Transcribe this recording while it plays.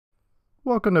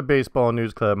Welcome to Baseball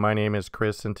News Club. My name is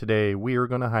Chris, and today we are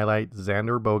going to highlight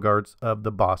Xander Bogaerts of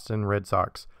the Boston Red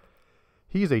Sox.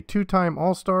 He's a two-time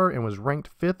All-Star and was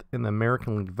ranked 5th in the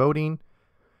American League voting.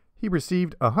 He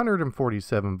received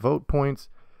 147 vote points,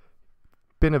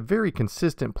 been a very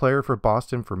consistent player for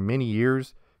Boston for many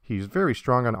years. He's very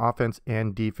strong on offense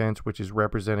and defense, which is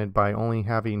represented by only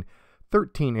having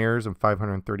 13 errors and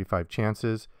 535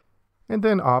 chances. And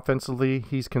then offensively,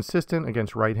 he's consistent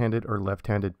against right-handed or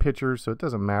left-handed pitchers, so it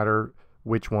doesn't matter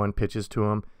which one pitches to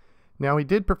him. Now, he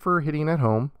did prefer hitting at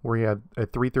home, where he had a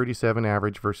 337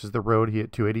 average versus the road he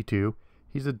hit 282.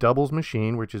 He's a doubles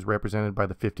machine, which is represented by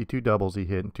the 52 doubles he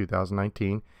hit in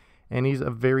 2019, and he's a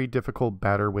very difficult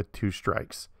batter with 2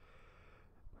 strikes.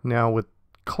 Now, with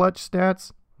clutch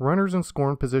stats, runners in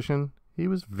scoring position, he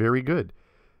was very good.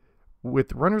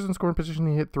 With runners in scoring position,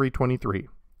 he hit 323.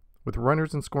 With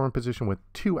runners in scoring position with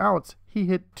 2 outs, he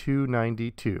hit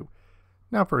 292.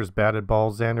 Now for his batted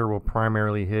ball, Xander will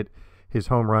primarily hit his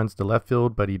home runs to left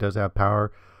field, but he does have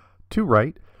power to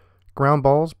right. Ground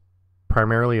balls,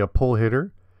 primarily a pull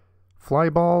hitter. Fly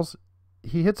balls,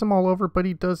 he hits them all over, but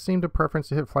he does seem to preference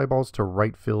to hit fly balls to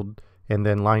right field. And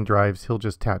then line drives, he'll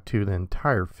just tattoo the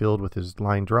entire field with his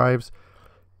line drives.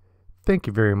 Thank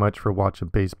you very much for watching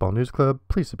Baseball News Club.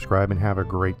 Please subscribe and have a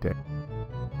great day.